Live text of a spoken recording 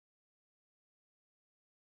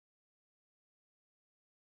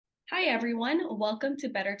Hi, everyone. Welcome to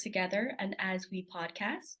Better Together, an ASWE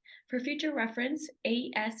podcast. For future reference,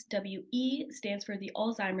 ASWE stands for the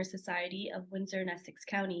Alzheimer Society of Windsor and Essex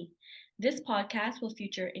County. This podcast will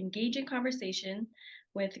feature engaging conversation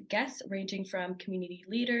with guests ranging from community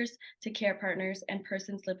leaders to care partners and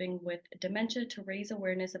persons living with dementia to raise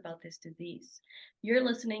awareness about this disease. You're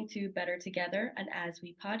listening to Better Together, an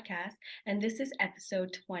ASWE podcast, and this is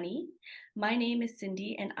episode 20. My name is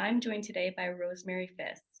Cindy, and I'm joined today by Rosemary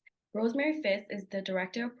Fiss. Rosemary Fiss is the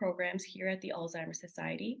Director of Programs here at the Alzheimer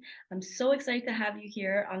Society. I'm so excited to have you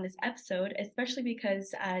here on this episode, especially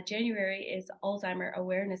because January is Alzheimer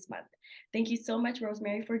Awareness Month. Thank you so much,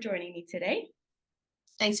 Rosemary, for joining me today.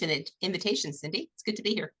 Thanks for the invitation, Cindy. It's good to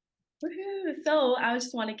be here. Woohoo. So I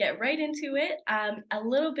just want to get right into it. A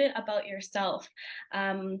little bit about yourself.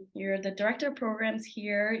 You're the Director of Programs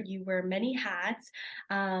here. You wear many hats.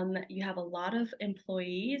 You have a lot of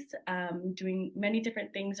employees doing many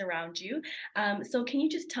different things around you. So can you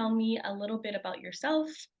just tell me a little bit about yourself?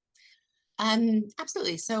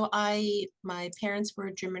 Absolutely. So my parents were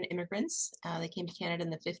German immigrants. They came to Canada in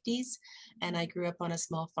the 50s, and I grew up on a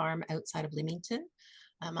small farm outside of Leamington.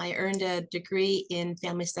 I earned a degree in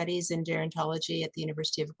family studies and gerontology at the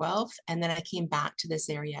University of Guelph, and then I came back to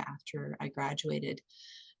this area after I graduated.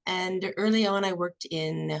 And early on, I worked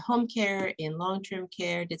in home care, in long-term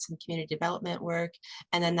care, did some community development work,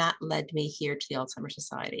 and then that led me here to the Alzheimer's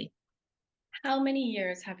Society. How many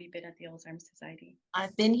years have you been at the Alzheimer's Society?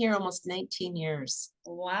 I've been here almost 19 years.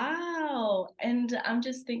 Wow. And I'm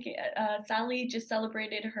just thinking, Sally just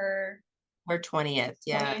celebrated her Her 20th, 20th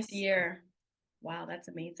yes. year. Wow, that's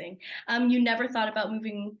amazing. You never thought about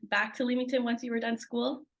moving back to Leamington once you were done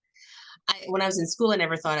school? When I was in school, I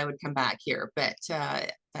never thought I would come back here, but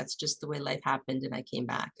that's just the way life happened, and I came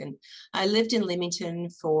back. And I lived in Leamington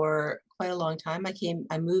for quite a long time.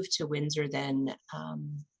 I moved to Windsor then,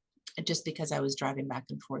 just because I was driving back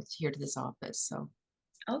and forth here to this office. So,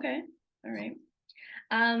 Okay, all right.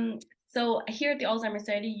 Um, so here at the Alzheimer's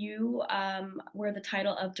Society, you were the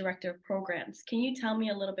title of Director of Programs. Can you tell me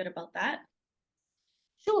a little bit about that?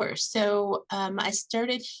 sure. So I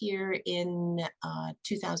started here in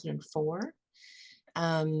 2004.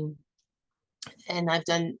 And I've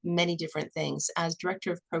done many different things. As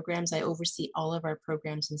director of programs, I oversee all of our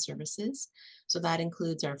programs and services. So that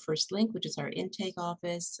includes our First Link, which is our intake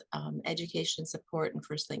office, education support and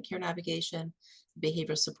First Link care navigation,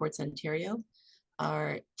 Behavioral Supports Ontario,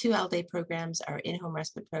 our two all-day programs, our in-home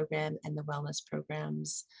respite program, and the wellness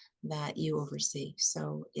programs that you oversee.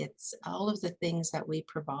 So it's all of the things that we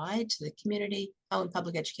provide to the community, and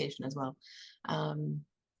public education as well.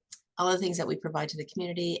 All the things that we provide to the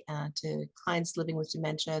community, to clients living with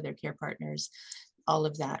dementia, their care partners, all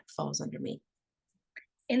of that falls under me.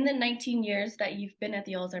 In the 19 years that you've been at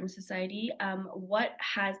the Alzheimer's Society, what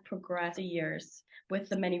has progressed the years with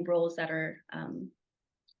the many roles that are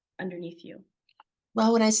underneath you?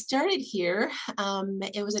 Well, when I started here,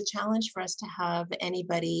 it was a challenge for us to have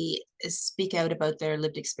anybody speak out about their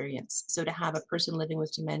lived experience. So to have a person living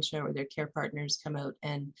with dementia or their care partners come out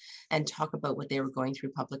and talk about what they were going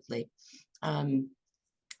through publicly.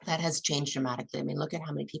 That has changed dramatically. I mean, look at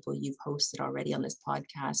how many people you've hosted already on this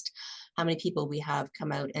podcast, how many people we have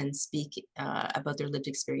come out and speak about their lived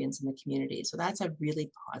experience in the community. So that's a really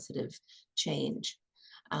positive change.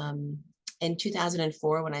 In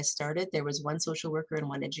 2004, when I started, there was one social worker and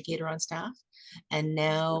one educator on staff. And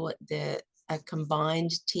now a combined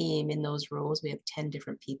team in those roles, we have 10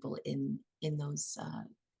 different people in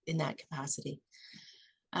that capacity.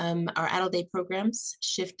 Our adult day programs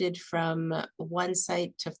shifted from one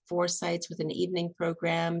site to 4 sites with an evening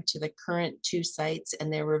program to the current 2 sites,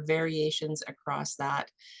 and there were variations across that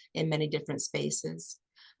in many different spaces.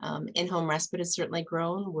 In-home respite has certainly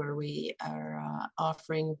grown, where we are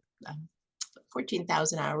offering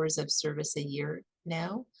 14,000 hours of service a year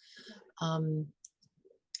now.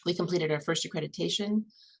 We completed our first accreditation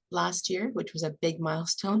last year, which was a big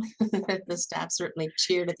milestone. The staff certainly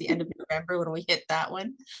cheered at the end of November when we hit that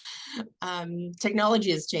one.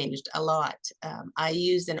 Technology has changed a lot. I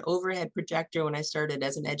used an overhead projector when I started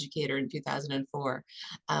as an educator in 2004,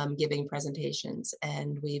 giving presentations,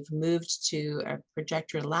 and we've moved to a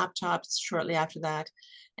projector and laptops shortly after that.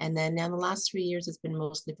 And then now the last 3 years, it's been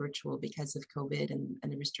mostly virtual because of COVID and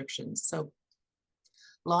the restrictions. So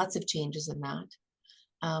lots of changes in that.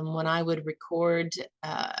 When I would record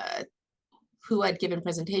who I'd given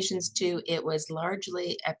presentations to, it was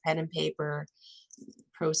largely a pen and paper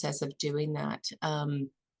process of doing that,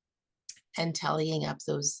 and tallying up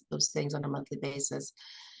those things on a monthly basis.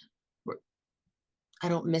 I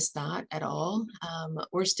don't miss that at all.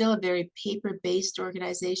 We're still a very paper-based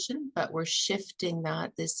organization, but we're shifting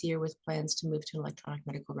that this year with plans to move to an electronic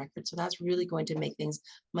medical record. So that's really going to make things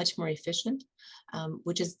much more efficient,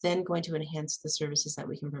 which is then going to enhance the services that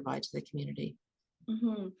we can provide to the community.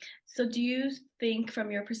 Hmm. So, do you think,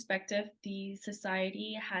 from your perspective, the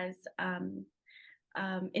society has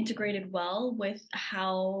integrated well with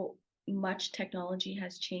how much technology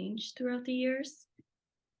has changed throughout the years?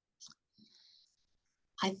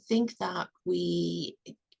 I think that we're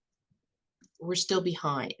still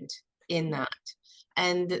behind in that.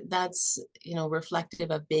 And that's,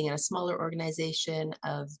 reflective of being in a smaller organization,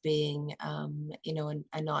 of being, a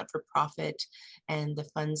not-for-profit, and the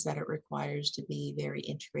funds that it requires to be very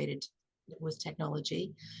integrated with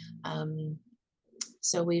technology.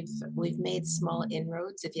 So we've made small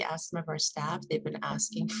inroads. If you ask some of our staff, they've been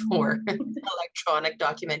asking for electronic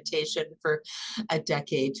documentation for a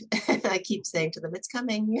decade. And I keep saying to them, it's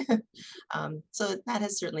coming. So that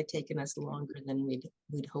has certainly taken us longer than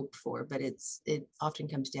we'd hoped for, but it often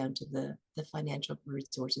comes down to the financial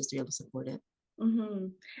resources to be able to support it. Hmm.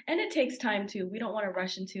 And it takes time too. We don't want to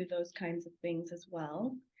rush into those kinds of things as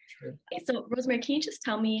well. True. So, Rosemary, can you just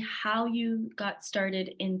tell me how you got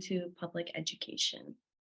started into public education?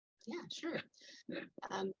 Yeah, sure.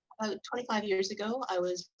 About 25 years ago, I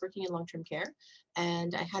was working in long-term care,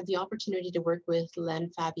 and I had the opportunity to work with Len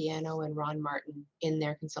Fabiano and Ron Martin in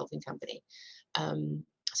their consulting company.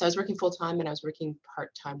 So I was working full-time and I was working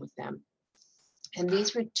part-time with them. And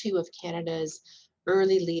these were two of Canada's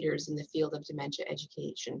early leaders in the field of dementia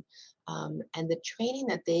education. And the training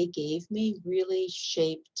that they gave me really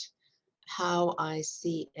shaped how I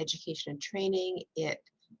see education and training. It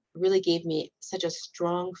really gave me such a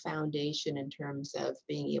strong foundation in terms of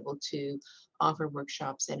being able to offer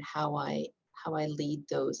workshops and how I lead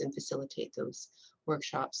those and facilitate those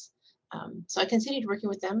workshops. So I continued working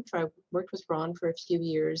with them. I worked with Ron for a few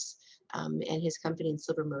years and his company in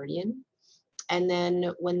Silver Meridian. And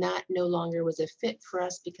then when that no longer was a fit for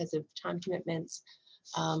us because of time commitments,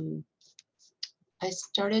 I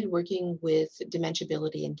started working with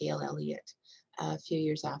Dementiability and Gail Elliott a few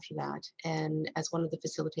years after that, and as one of the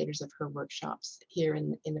facilitators of her workshops here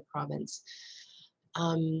in the province.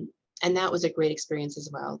 And that was a great experience as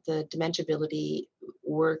well. The Dementiability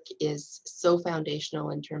work is so foundational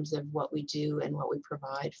in terms of what we do and what we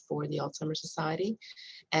provide for the Alzheimer's Society.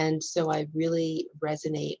 And so I really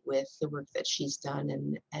resonate with the work that she's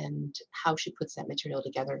done and how she puts that material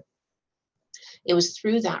together. It was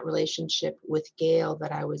through that relationship with Gail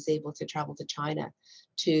that I was able to travel to China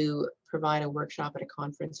to provide a workshop at a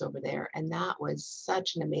conference over there. And that was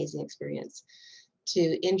such an amazing experience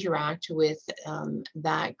to interact with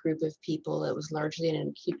that group of people. It was largely in an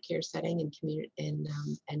acute care setting and community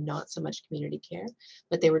and not so much community care,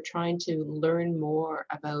 but they were trying to learn more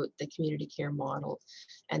about the community care model.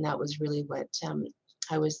 And that was really what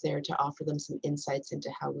I was there to offer them some insights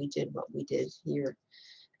into how we did what we did here.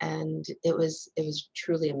 And it was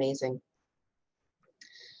truly amazing.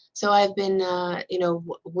 So I've been,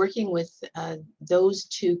 working with those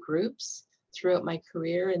two groups throughout my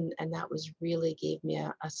career, and that was really gave me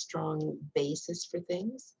a strong basis for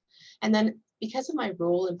things. And then because of my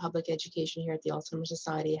role in public education here at the Alzheimer's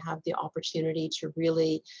Society, I have the opportunity to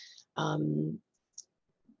really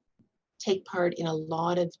take part in a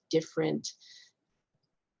lot of different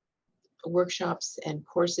workshops and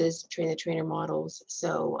courses, train the trainer models.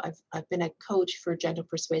 So I've been a coach for gentle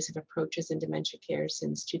persuasive approaches in dementia care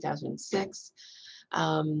since 2006.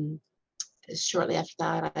 Shortly after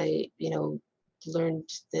that, I learned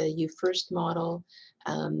the You First model.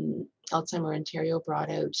 Alzheimer Ontario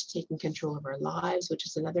brought out Taking Control of Our Lives, which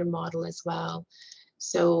is another model as well.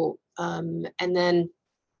 So and then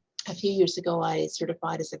a few years ago, I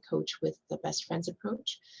certified as a coach with the Best Friends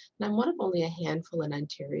approach, and I'm one of only a handful in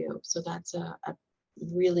Ontario. So that's a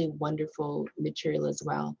really wonderful material as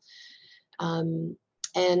well.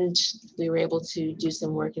 And we were able to do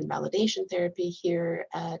some work in validation therapy here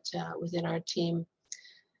at within our team.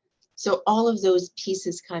 So all of those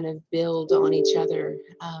pieces kind of build on each other.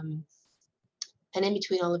 And in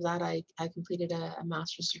between all of that, I completed a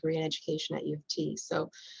master's degree in education at U of T.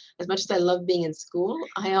 So as much as I love being in school,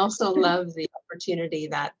 I also love the opportunity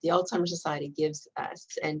that the Alzheimer's Society gives us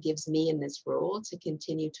and gives me in this role to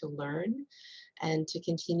continue to learn and to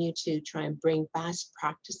continue to try and bring best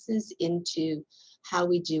practices into how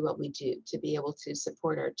we do what we do, to be able to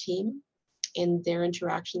support our team in their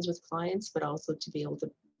interactions with clients, but also to be able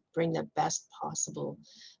to bring the best possible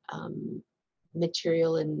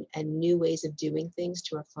material and new ways of doing things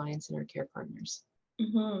to our clients and our care partners.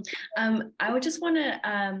 I would just want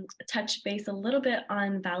to touch base a little bit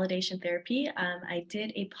on validation therapy. I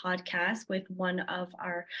did a podcast with one of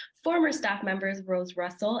our former staff members, Rose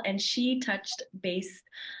Russell, and she touched base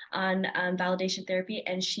on validation therapy,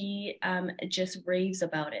 and she just raves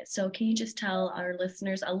about it. So, can you just tell our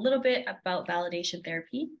listeners a little bit about validation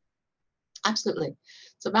therapy? Absolutely.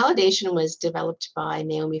 So validation was developed by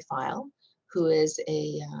Naomi Feil, who is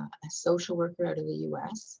a social worker out of the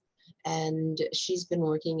US. And she's been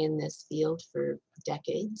working in this field for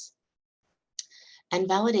decades. And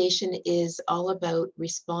validation is all about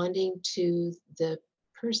responding to the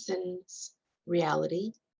person's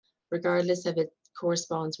reality, regardless if it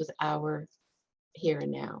corresponds with our here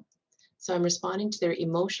and now. So I'm responding to their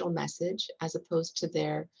emotional message as opposed to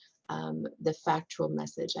their the factual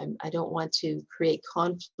message. I don't want to create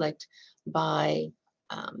conflict by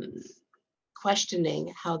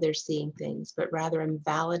questioning how they're seeing things, but rather I'm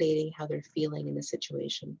validating how they're feeling in the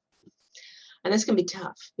situation. And this can be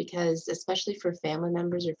tough because, especially for family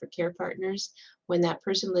members or for care partners, when that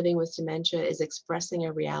person living with dementia is expressing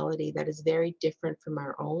a reality that is very different from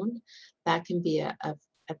our own, that can be a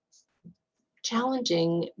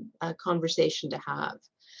challenging conversation to have.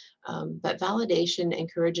 But validation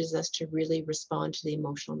encourages us to really respond to the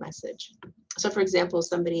emotional message. So for example,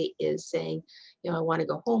 somebody is saying, I want to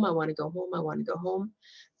go home, I want to go home, I want to go home,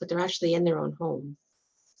 but they're actually in their own home.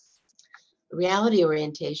 Reality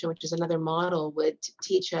orientation, which is another model, would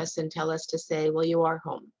teach us and tell us to say, well, you are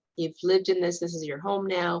home. You've lived in this is your home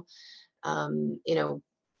now.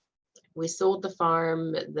 We sold the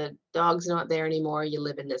farm, the dog's not there anymore, you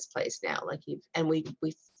live in this place now. We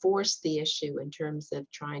force the issue in terms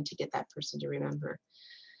of trying to get that person to remember.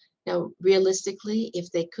 Now, realistically,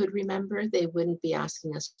 if they could remember, they wouldn't be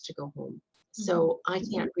asking us to go home. So I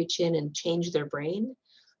can't reach in and change their brain,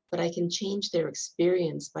 but I can change their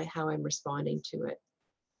experience by how I'm responding to it.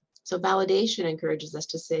 So validation encourages us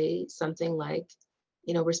to say something like,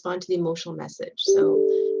 respond to the emotional message. So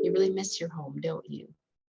you really miss your home, don't you?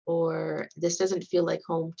 Or this doesn't feel like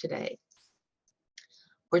home today.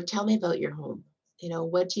 Or tell me about your home.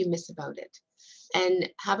 What do you miss about it? And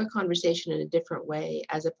have a conversation in a different way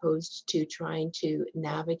as opposed to trying to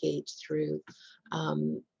navigate through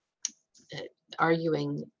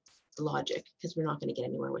arguing logic, because we're not going to get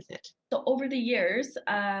anywhere with it. So over the years,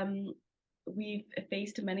 we've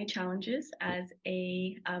faced many challenges as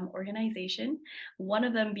a organization, one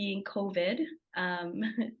of them being COVID.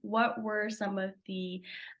 What were some of the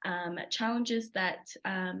challenges that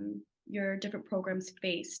your different programs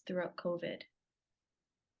faced throughout COVID?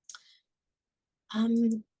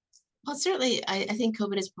 Well, certainly, I think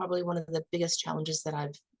COVID is probably one of the biggest challenges that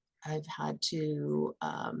I've had to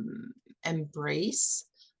embrace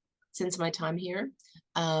since my time here.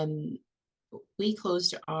 We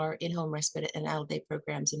closed our in-home respite and adult day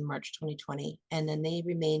programs in March 2020, and then they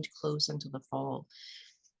remained closed until the fall.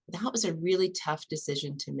 That was a really tough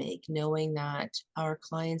decision to make, knowing that our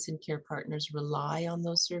clients and care partners rely on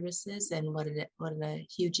those services and what a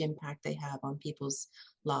huge impact they have on people's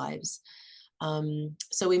lives.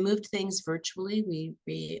 So we moved things virtually.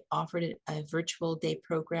 We offered a virtual day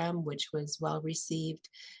program, which was well received,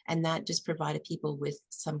 and that just provided people with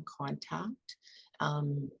some contact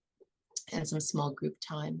and some small group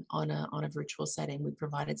time on a virtual setting. We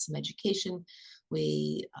provided some education.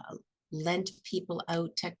 We lent people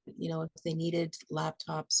out if they needed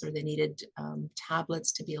laptops or they needed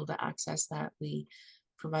tablets to be able to access that. We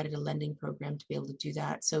provided a lending program to be able to do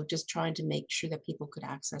that. So just trying to make sure that people could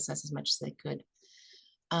access us as much as they could.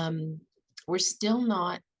 We're still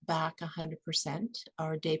not back 100%.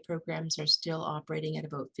 Our day programs are still operating at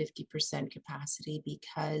about 50% capacity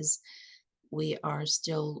because we are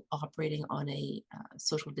still operating on a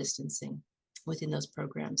social distancing within those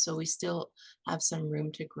programs. So we still have some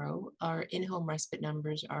room to grow. Our in-home respite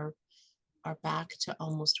numbers are back to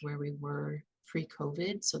almost where we were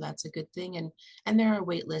pre-COVID, so that's a good thing. And there are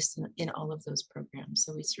wait lists in all of those programs.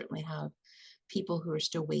 So we certainly have people who are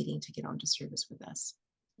still waiting to get onto service with us.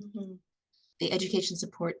 The education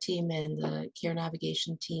support team and the care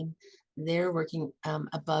navigation team, they're working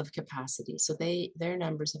above capacity. So their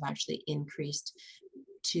numbers have actually increased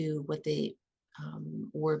to what they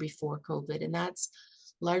were before COVID. And that's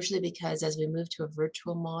largely because as we moved to a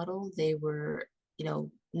virtual model, they were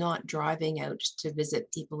not driving out to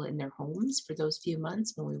visit people in their homes for those few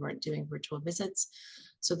months when we weren't doing virtual visits.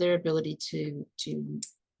 So their ability to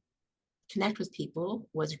connect with people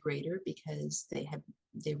was greater because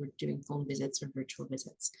they were doing phone visits or virtual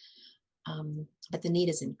visits. But the need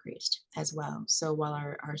has increased as well. So while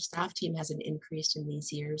our staff team hasn't increased in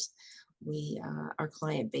these years, our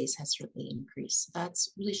client base has certainly increased. So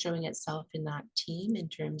that's really showing itself in that team in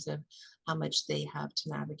terms of how much they have to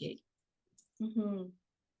navigate. Mm-hmm.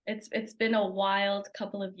 It's been a wild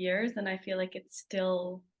couple of years, and I feel like it's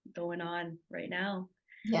still going on right now.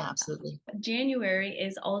 Yeah, absolutely. January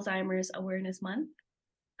is Alzheimer's Awareness Month.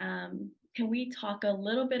 Can we talk a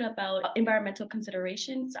little bit about environmental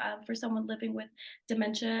considerations for someone living with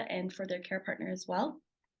dementia and for their care partner as well?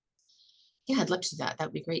 Yeah, I'd love to do that. That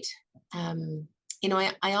would be great.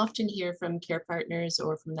 I often hear from care partners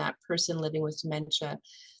or from that person living with dementia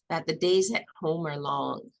that the days at home are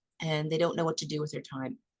long and they don't know what to do with their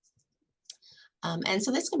time. And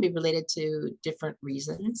so this can be related to different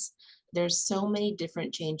reasons. There's so many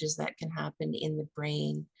different changes that can happen in the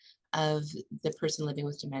brain of the person living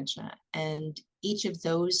with dementia. And each of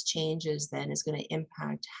those changes then is going to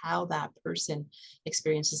impact how that person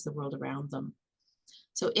experiences the world around them.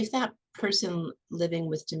 So if that person living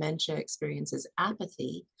with dementia experiences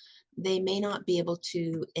apathy, they may not be able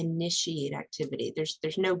to initiate activity.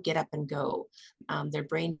 There's no get up and go. Their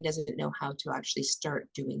brain doesn't know how to actually start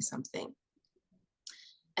doing something.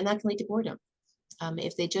 And that can lead to boredom.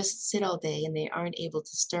 If they just sit all day and they aren't able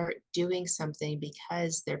to start doing something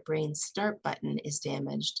because their brain's start button is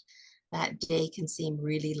damaged, that day can seem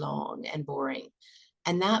really long and boring.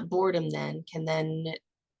 And that boredom then can then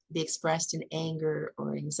be expressed in anger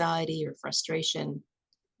or anxiety or frustration.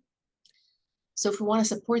 So if we want to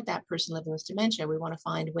support that person living with dementia, we want to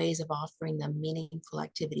find ways of offering them meaningful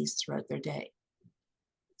activities throughout their day.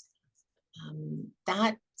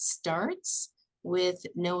 That starts with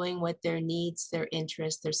knowing what their needs, their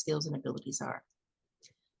interests, their skills and abilities are.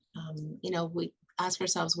 We ask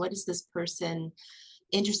ourselves, what is this person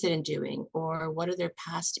interested in doing, or what are their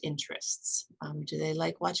past interests? Do they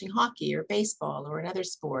like watching hockey or baseball or another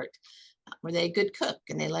sport? Were they a good cook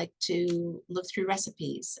and they like to look through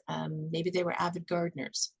recipes? Maybe they were avid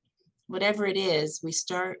gardeners. Whatever it is, we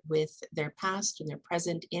start with their past and their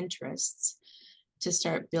present interests to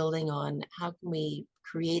start building on how can we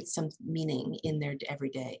create some meaning in their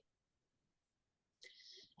everyday.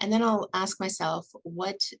 And then I'll ask myself,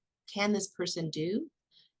 what can this person do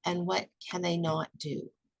and what can they not do?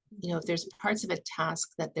 If there's parts of a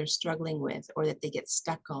task that they're struggling with or that they get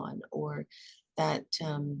stuck on or that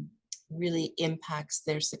really impacts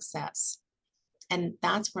their success. And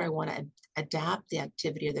that's where I want to adapt the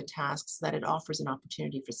activity or the task so that it offers an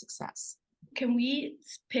opportunity for success. Can we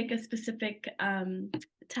pick a specific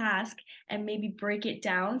task and maybe break it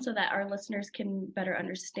down so that our listeners can better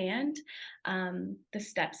understand the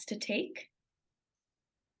steps to take?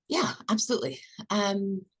 Yeah, absolutely.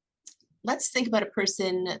 Let's think about a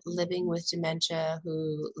person living with dementia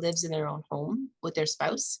who lives in their own home with their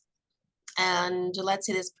spouse. And let's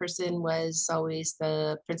say this person was always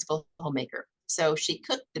the principal homemaker. So she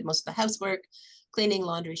cooked, did most of the housework, cleaning,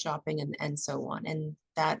 laundry, shopping, and so on. And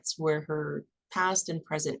that's where her past and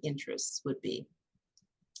present interests would be.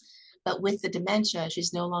 But with the dementia,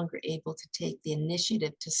 she's no longer able to take the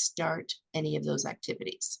initiative to start any of those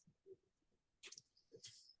activities.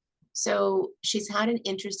 So she's had an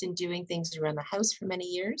interest in doing things around the house for many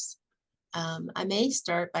years. I may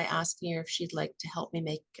start by asking her if she'd like to help me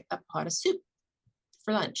make a pot of soup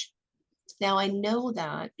for lunch. Now I know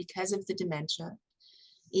that because of the dementia,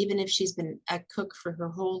 even if she's been a cook for her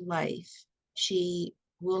whole life, she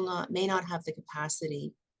may not have the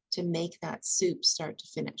capacity to make that soup start to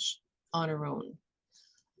finish on her own.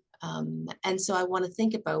 And so I want to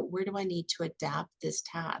think about, where do I need to adapt this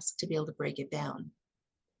task to be able to break it down?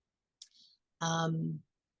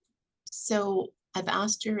 So I've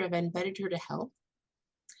asked her, I've invited her to help.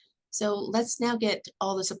 So let's now get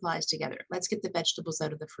all the supplies together. Let's get the vegetables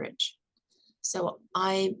out of the fridge. So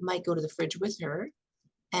I might go to the fridge with her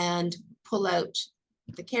and pull out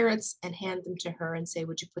the carrots and hand them to her and say,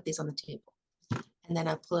 would you put these on the table? And then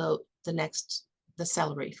I pull out the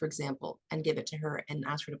celery, for example, and give it to her and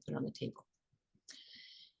ask her to put it on the table.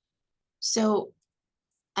 So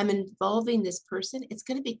I'm involving this person. It's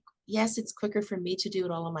going to be, yes, it's quicker for me to do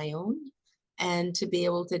it all on my own and to be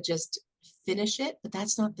able to just finish it, but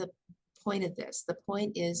that's not the point of this. The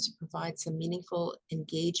point is to provide some meaningful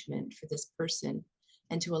engagement for this person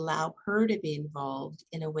and to allow her to be involved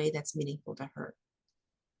in a way that's meaningful to her.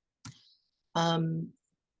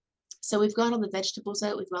 So we've got all the vegetables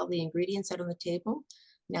out, we've got all the ingredients out on the table.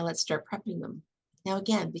 Now let's start prepping them. Now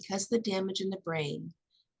again, because of the damage in the brain,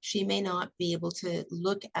 she may not be able to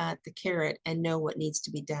look at the carrot and know what needs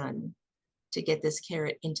to be done to get this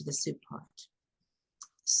carrot into the soup pot.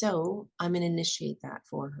 So I'm going to initiate that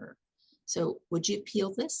for her. So would you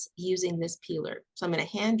peel this using this peeler? So I'm going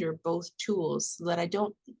to hand her both tools so that I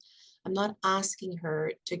don't I'm not asking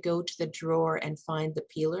her to go to the drawer and find the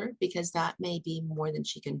peeler because that may be more than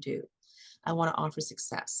she can do. I want to offer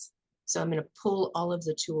success. So I'm going to pull all of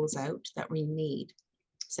the tools out that we need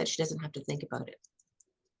so that she doesn't have to think about it.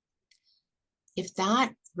 If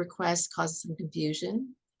that request causes some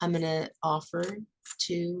confusion, I'm going to offer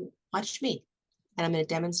to watch me, and I'm going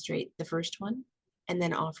to demonstrate the first one and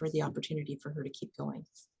then offer the opportunity for her to keep going.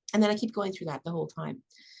 And then I keep going through that the whole time.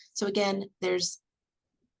 So again,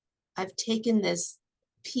 I've taken this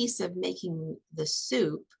piece of making the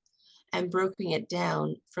soup and broken it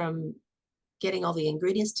down from getting all the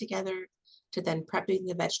ingredients together to then prepping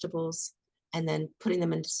the vegetables and then putting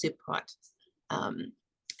them into soup pot.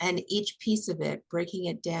 And each piece of it, breaking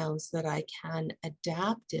it down so that I can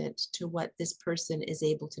adapt it to what this person is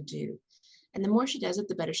able to do. And the more she does it,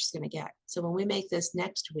 the better she's going to get. So when we make this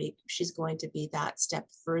next week, she's going to be that step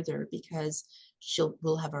further because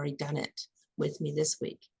we'll have already done it with me this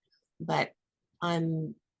week. But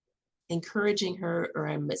I'm encouraging her, or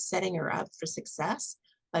I'm setting her up for success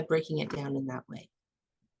by breaking it down in that way.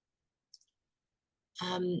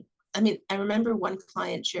 I remember one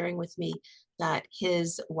client sharing with me that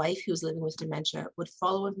his wife, who was living with dementia, would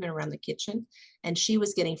follow him around the kitchen, and she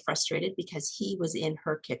was getting frustrated because he was in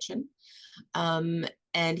her kitchen.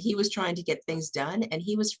 And he was trying to get things done, and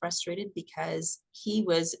he was frustrated because he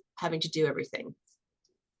was having to do everything.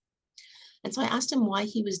 And so I asked him why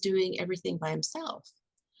he was doing everything by himself.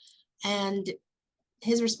 And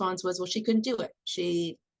his response was, well, she couldn't do it.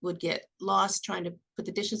 She would get lost trying to put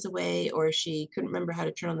the dishes away, or she couldn't remember how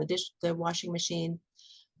to turn on the washing machine.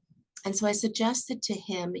 And so I suggested to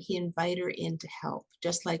him he invite her in to help,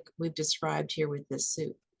 just like we've described here with this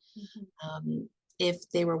soup. Mm-hmm. If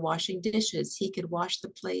they were washing dishes, he could wash the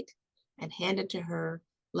plate and hand it to her,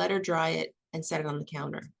 let her dry it, and set it on the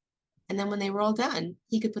counter. And then when they were all done,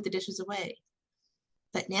 he could put the dishes away.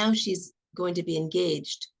 But now she's going to be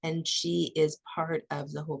engaged, and she is part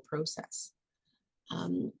of the whole process.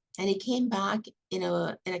 And he came back in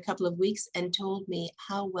a couple of weeks and told me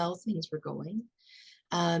how well things were going.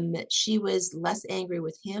 She was less angry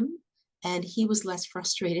with him, and he was less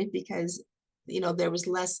frustrated because there was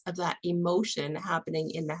less of that emotion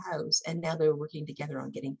happening in the house, and now they were working together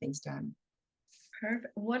on getting things done.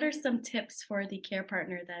 Perfect. What are some tips for the care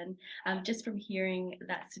partner then, just from hearing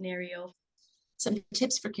that scenario? Some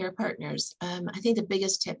tips for care partners. I think the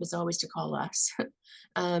biggest tip is always to call us.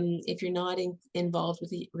 If you're not involved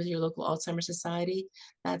with your local Alzheimer Society,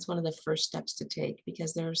 that's one of the first steps to take,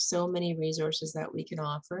 because there are so many resources that we can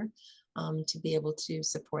offer to be able to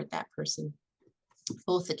support that person,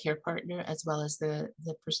 both the care partner as well as the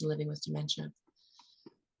person living with dementia.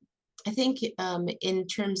 I think in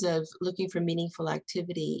terms of looking for meaningful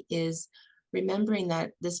activity is remembering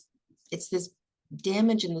that it's this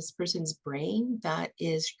damage in this person's brain that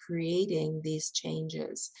is creating these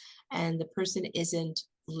changes, and the person isn't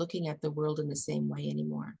looking at the world in the same way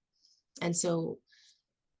anymore. And so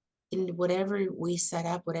in whatever we set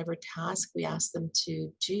up, whatever task we ask them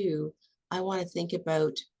to do, I want to think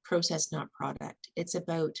about process, not product. It's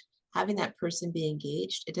about having that person be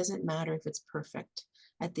engaged. It doesn't matter if it's perfect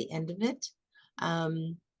at the end of it.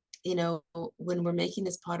 When we're making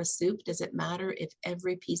this pot of soup, does it matter if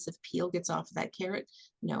every piece of peel gets off of that carrot?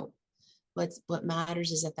 No. What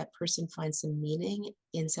matters is that person finds some meaning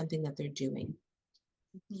in something that they're doing.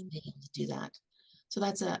 Being able to do that. So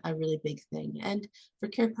that's a really big thing. And for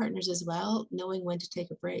care partners as well, knowing when to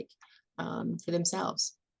take a break for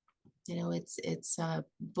themselves. It's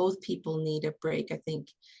both people need a break, I think,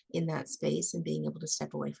 in that space, and being able to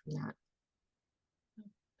step away from that.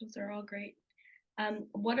 Those are all great.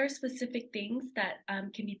 What are specific things that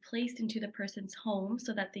can be placed into the person's home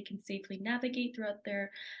so that they can safely navigate throughout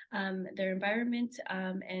their environment,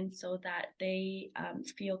 and so that they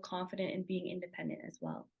feel confident in being independent as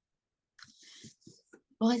well?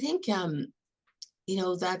 Well, I think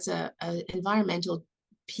that's environmental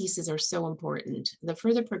pieces are so important. The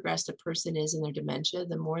further progressed a person is in their dementia,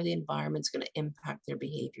 the more the environment's going to impact their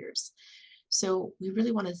behaviors. So we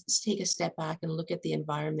really want to take a step back and look at the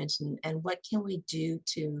environment and what can we do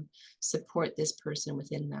to support this person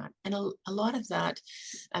within that. And a lot of that,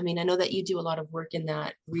 I know that you do a lot of work in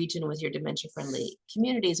that region with your dementia-friendly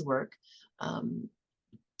communities work,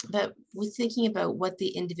 but we're thinking about what the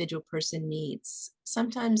individual person needs.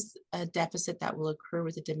 Sometimes a deficit that will occur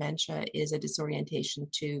with the dementia is a disorientation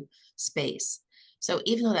to space. So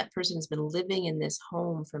even though that person has been living in this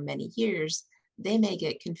home for many years, they may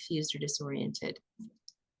get confused or disoriented.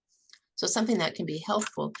 So something that can be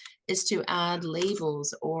helpful is to add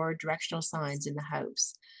labels or directional signs in the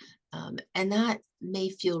house. And that may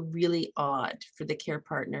feel really odd for the care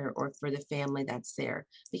partner or for the family that's there,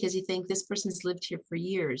 because you think this person's lived here for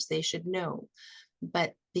years, they should know.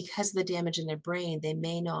 But because of the damage in their brain, they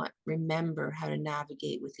may not remember how to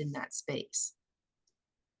navigate within that space.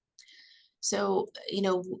 So,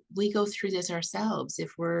 we go through this ourselves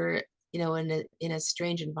if we're, in a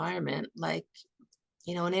strange environment, like,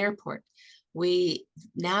 an airport. We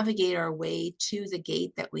navigate our way to the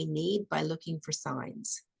gate that we need by looking for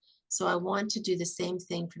signs. So I want to do the same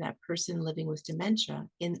thing for that person living with dementia,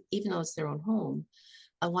 even though it's their own home.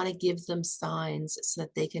 I want to give them signs so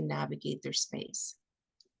that they can navigate their space.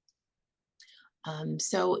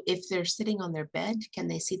 So if they're sitting on their bed, can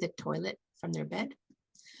they see the toilet from their bed?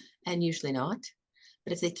 And usually not.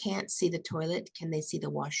 But if they can't see the toilet, can they see the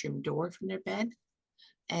washroom door from their bed?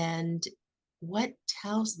 And what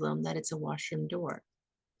tells them that it's a washroom door?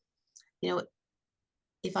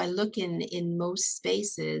 If I look in most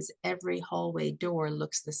spaces, every hallway door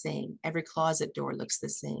looks the same. Every closet door looks the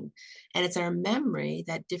same. And it's our memory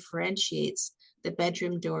that differentiates the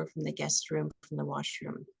bedroom door from the guest room from the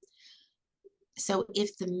washroom. So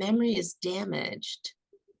if the memory is damaged,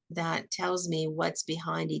 that tells me what's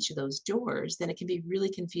behind each of those doors, then it can be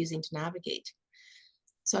really confusing to navigate.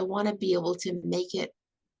 So I want to be able to make it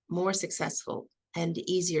more successful and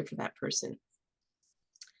easier for that person.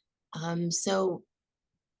 So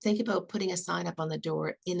think about putting a sign up on the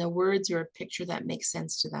door in a words or a picture that makes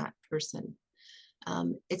sense to that person.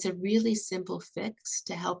 It's a really simple fix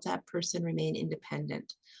to help that person remain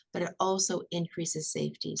independent, but it also increases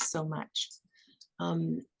safety so much.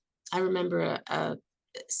 I remember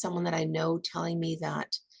someone that I know telling me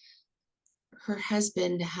that her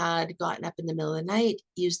husband had gotten up in the middle of the night,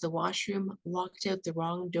 used the washroom, walked out the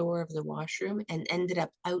wrong door of the washroom, and ended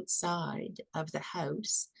up outside of the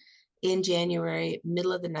house in January,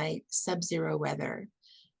 middle of the night, sub-zero weather,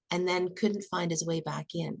 and then couldn't find his way back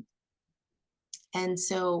in. And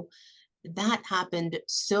so that happened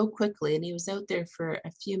so quickly, and he was out there for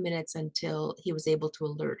a few minutes until he was able to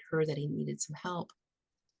alert her that he needed some help.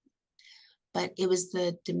 But it was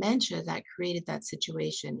the dementia that created that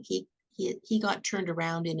situation. He got turned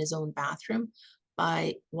around in his own bathroom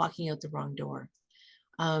by walking out the wrong door.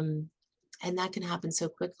 And that can happen so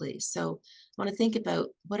quickly. So I want to think about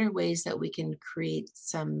what are ways that we can create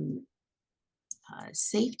some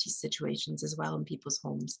safety situations as well in people's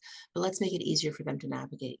homes, but let's make it easier for them to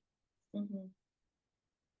navigate. Mm-hmm.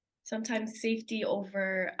 Sometimes safety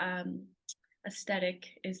over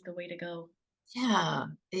aesthetic is the way to go. Yeah,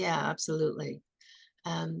 absolutely.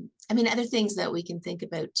 Other things that we can think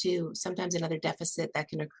about too, sometimes another deficit that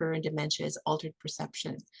can occur in dementia is altered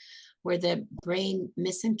perception, where the brain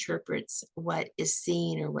misinterprets what is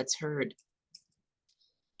seen or what's heard.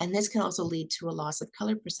 And this can also lead to a loss of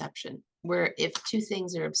color perception, where if two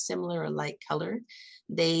things are of similar or like color,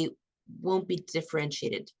 they won't be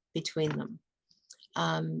differentiated between them.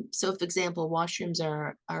 So, for example, washrooms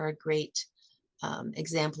are a great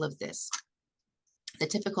example of this. The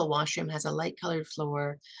typical washroom has a light colored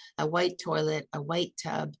floor, a white toilet, a white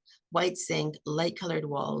tub, white sink, light colored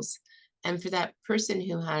walls. And for that person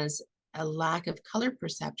who has a lack of color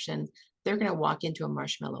perception, they're going to walk into a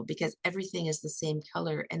marshmallow because everything is the same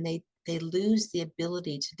color, and they lose the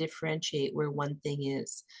ability to differentiate where one thing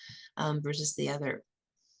is versus the other.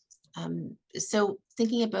 So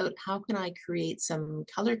thinking about how can I create some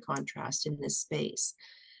color contrast in this space?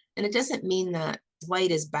 And it doesn't mean that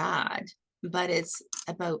white is bad, but it's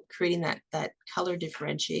about creating that color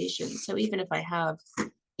differentiation. So even if I have,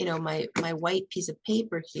 my white piece of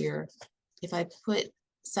paper here, if I put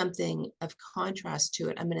something of contrast to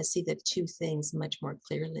it, I'm going to see the two things much more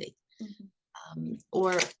clearly. Mm-hmm.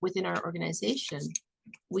 Or within our organization,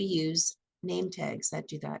 we use name tags that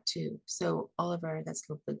do that too. So that's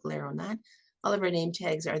a little bit glare on that. All of our name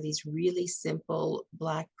tags are these really simple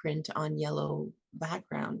black print on yellow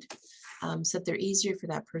background, so that they're easier for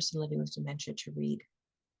that person living with dementia to read.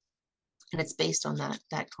 And it's based on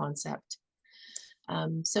that concept.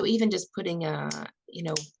 So even just putting a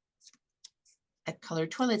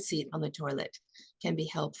colored toilet seat on the toilet can be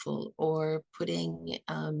helpful, or putting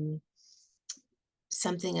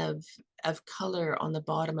something of color on the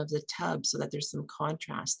bottom of the tub so that there's some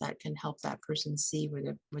contrast that can help that person see where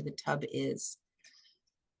the tub is.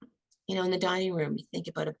 In the dining room, you think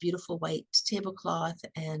about a beautiful white tablecloth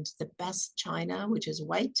and the best china, which is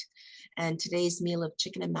white, and today's meal of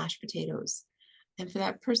chicken and mashed potatoes. And for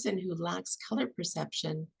that person who lacks color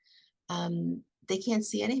perception, they can't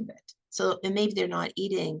see any of it. So maybe they're not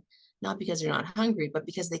eating, not because they're not hungry, but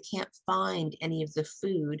because they can't find any of the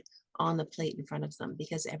food on the plate in front of them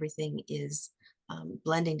because everything is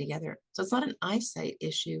blending together. So it's not an eyesight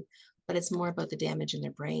issue, but it's more about the damage in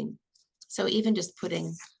their brain. So even just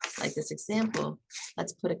putting, like this example,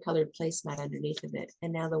 let's put a colored placemat underneath of it,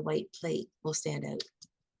 and now the white plate will stand out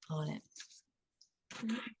on it.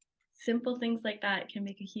 Simple things like that can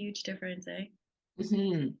make a huge difference, eh?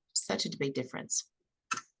 Such a big difference.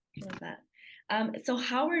 I love that. So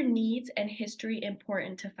how are needs and history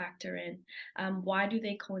important to factor in? Why do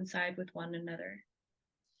they coincide with one another?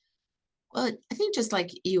 Well, I think just like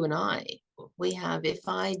you and I, we have, if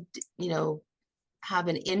I, have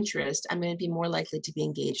an interest, I'm going to be more likely to be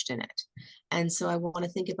engaged in it. And so I want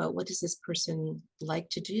to think about, what does this person like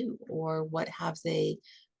to do, or what have they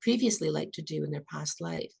previously liked to do in their past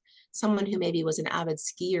life? Someone who maybe was an avid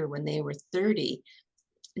skier when they were 30,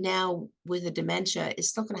 now with a dementia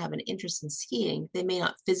is still going to have an interest in skiing. They may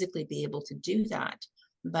not physically be able to do that,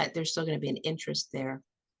 but there's still going to be an interest there.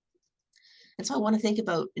 And so I want to think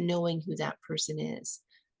about knowing who that person is.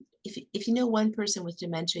 If you know one person with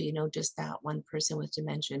dementia, you know just that one person with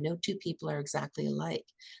dementia. No two people are exactly alike.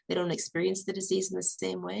 They don't experience the disease in the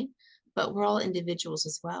same way, but we're all individuals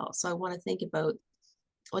as well. So I want to think about,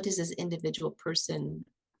 what does this individual person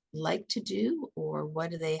like to do, or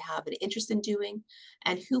what do they have an interest in doing,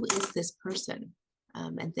 and who is this person,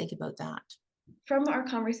 and think about that. From our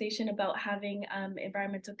conversation about having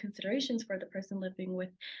environmental considerations for the person living with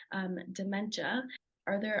dementia,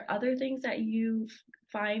 are there other things that you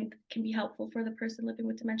find can be helpful for the person living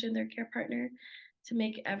with dementia and their care partner to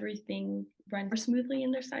make everything run more smoothly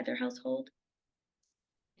in their household?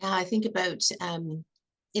 Yeah, I think about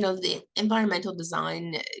the environmental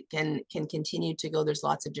design can continue to go. There's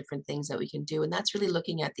lots of different things that we can do, and that's really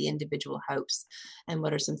looking at the individual house and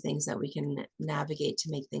what are some things that we can navigate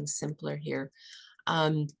to make things simpler here.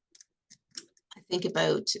 I think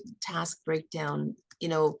about task breakdown.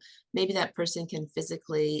 Maybe that person can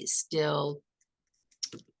physically still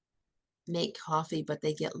make coffee, but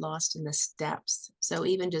they get lost in the steps. So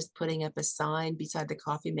even just putting up a sign beside the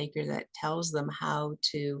coffee maker that tells them how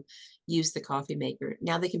to use the coffee maker.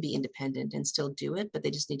 Now they can be independent and still do it, but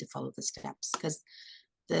they just need to follow the steps, because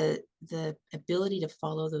the ability to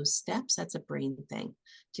follow those steps, that's a brain thing,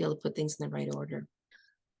 to be able to put things in the right order.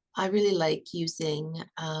 I really like using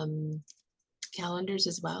calendars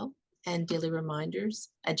as well, and daily reminders,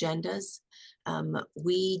 agendas.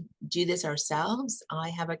 We do this ourselves. I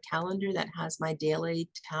have a calendar that has my daily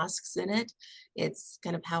tasks in it. It's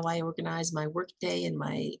kind of how I organize my work day and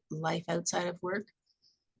my life outside of work.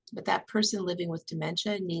 But that person living with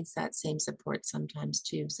dementia needs that same support sometimes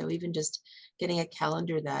too. So even just getting a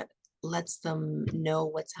calendar that lets them know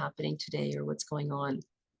what's happening today or what's going on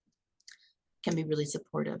can be really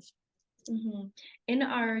supportive. Mm-hmm. In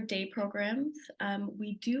our day programs,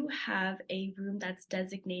 we do have a room that's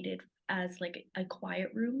designated as like a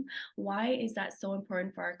quiet room. Why is that so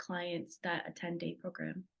important for our clients that attend day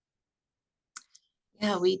program?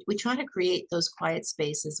 Yeah, we try to create those quiet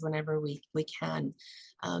spaces whenever we can.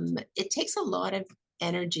 It takes a lot of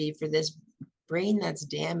energy for this brain that's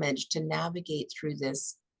damaged to navigate through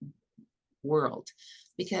this world,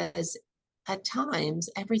 because at times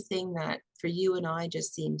everything that for you and I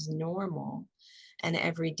just seems normal and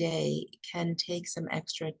every day can take some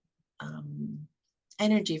extra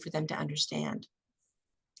energy for them to understand.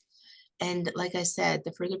 And like I said,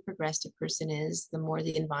 the further progressed a person is, the more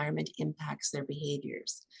the environment impacts their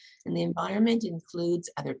behaviors. And the environment includes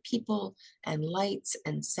other people and lights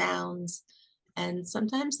and sounds. And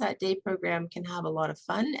sometimes that day program can have a lot of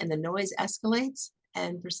fun and the noise escalates.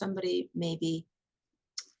 And for somebody maybe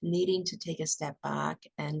needing to take a step back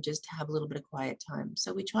and just have a little bit of quiet time.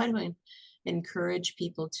 So we try to encourage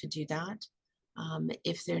people to do that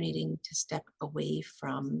if they're needing to step away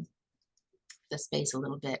from the space a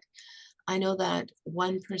little bit. I know that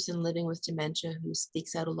one person living with dementia who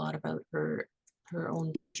speaks out a lot about her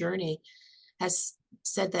own journey has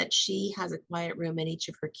said that she has a quiet room in each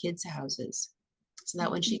of her kids' houses, so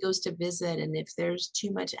that when she goes to visit and if there's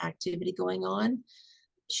too much activity going on,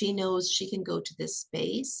 she knows she can go to this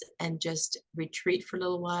space and just retreat for a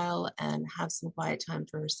little while and have some quiet time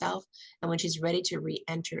for herself. And when she's ready to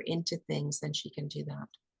re-enter into things, then she can do that.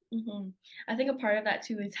 Mm-hmm. I think a part of that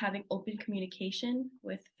too is having open communication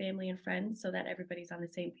with family and friends so that everybody's on the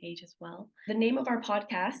same page as well. The name of our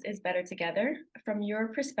podcast is Better Together. From your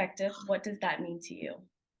perspective, what does that mean to you?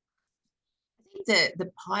 I think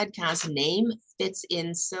the podcast name fits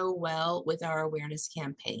in so well with our awareness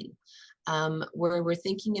campaign, where we're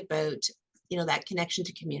thinking about, that connection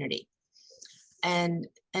to community. And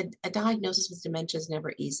a diagnosis with dementia is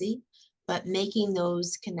never easy, but making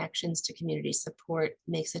those connections to community support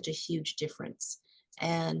makes such a huge difference.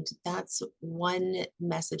 And that's one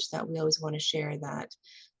message that we always want to share, that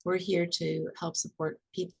we're here to help support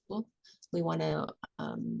people. We want to,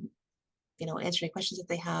 answer any questions that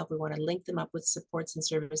they have. We want to link them up with supports and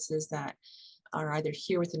services that are either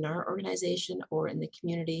here within our organization or in the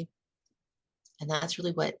community. And that's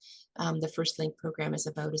really what the First Link program is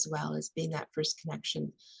about as well, as being that first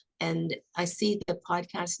connection. And I see the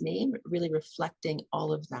podcast name really reflecting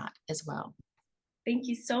all of that as well. Thank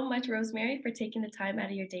you so much, Rosemary, for taking the time out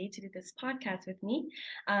of your day to do this podcast with me.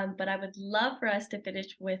 But I would love for us to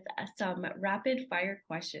finish with some rapid fire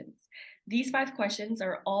questions. These 5 questions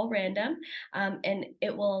are all random, and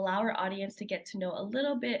it will allow our audience to get to know a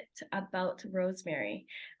little bit about Rosemary.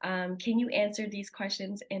 Can you answer these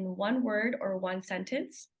questions in one word or one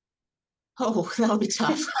sentence? Oh, that'll be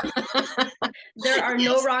tough. There are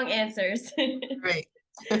no wrong answers. Right.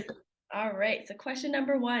 All right, so question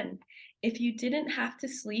number 1. If you didn't have to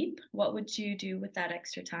sleep, what would you do with that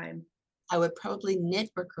extra time? I would probably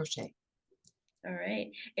knit or crochet. All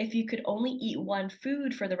right. If you could only eat one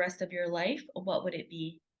food for the rest of your life, what would it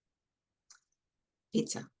be?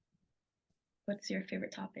 Pizza. What's your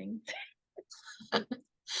favorite topping? I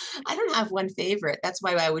don't have one favorite. That's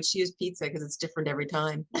why I would choose pizza, because it's different every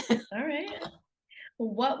time. All right.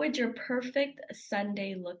 What would your perfect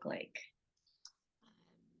Sunday look like?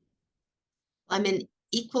 I'm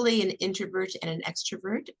equally an introvert and an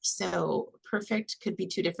extrovert, so perfect could be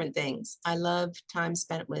two different things. I love time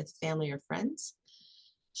spent with family or friends,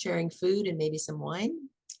 sharing food and maybe some wine,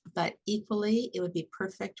 but equally it would be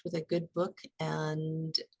perfect with a good book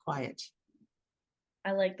and quiet.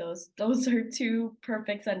 I like those. Those are 2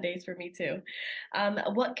 perfect Sundays for me too.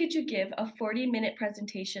 What could you give a 40-minute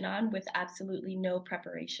presentation on with absolutely no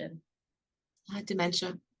preparation?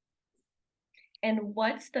 Dementia. And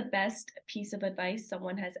what's the best piece of advice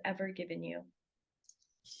someone has ever given you?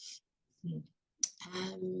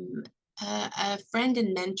 Um, a friend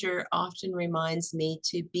and mentor often reminds me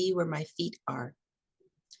to be where my feet are.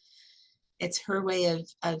 It's her way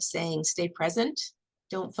of saying stay present.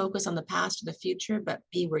 Don't focus on the past or the future, but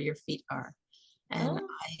be where your feet are. And Oh,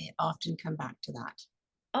 I often come back to that.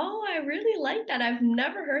 oh, I really like that. I've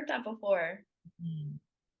never heard that before. Mm.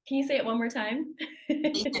 Can you say it one more time?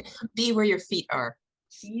 Be, be where your feet are.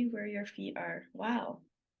 Be where your feet are. Wow.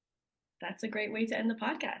 That's a great way to end the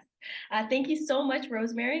podcast. Thank you so much,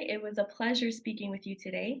 Rosemary. It was a pleasure speaking with you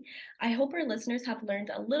today. I hope our listeners have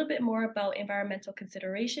learned a little bit more about environmental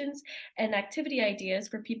considerations and activity ideas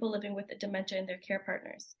for people living with dementia and their care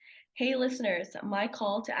partners. Hey, listeners, my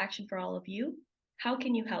call to action for all of you: how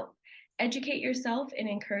can you help? Educate yourself and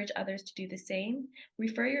encourage others to do the same.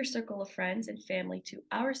 Refer your circle of friends and family to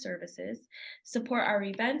our services. Support our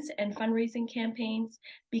events and fundraising campaigns.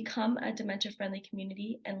 Become a dementia-friendly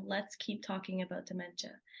community, and let's keep talking about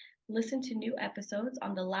dementia. Listen to new episodes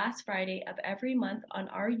on the last Friday of every month on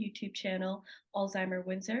our YouTube channel, Alzheimer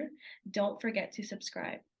Windsor. Don't forget to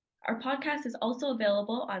subscribe. Our podcast is also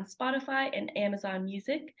available on Spotify and Amazon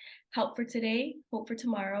Music. Help for today, hope for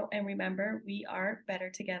tomorrow, and remember, we are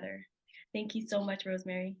better together. Thank you so much,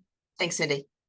 Rosemary. Thanks, Cindy.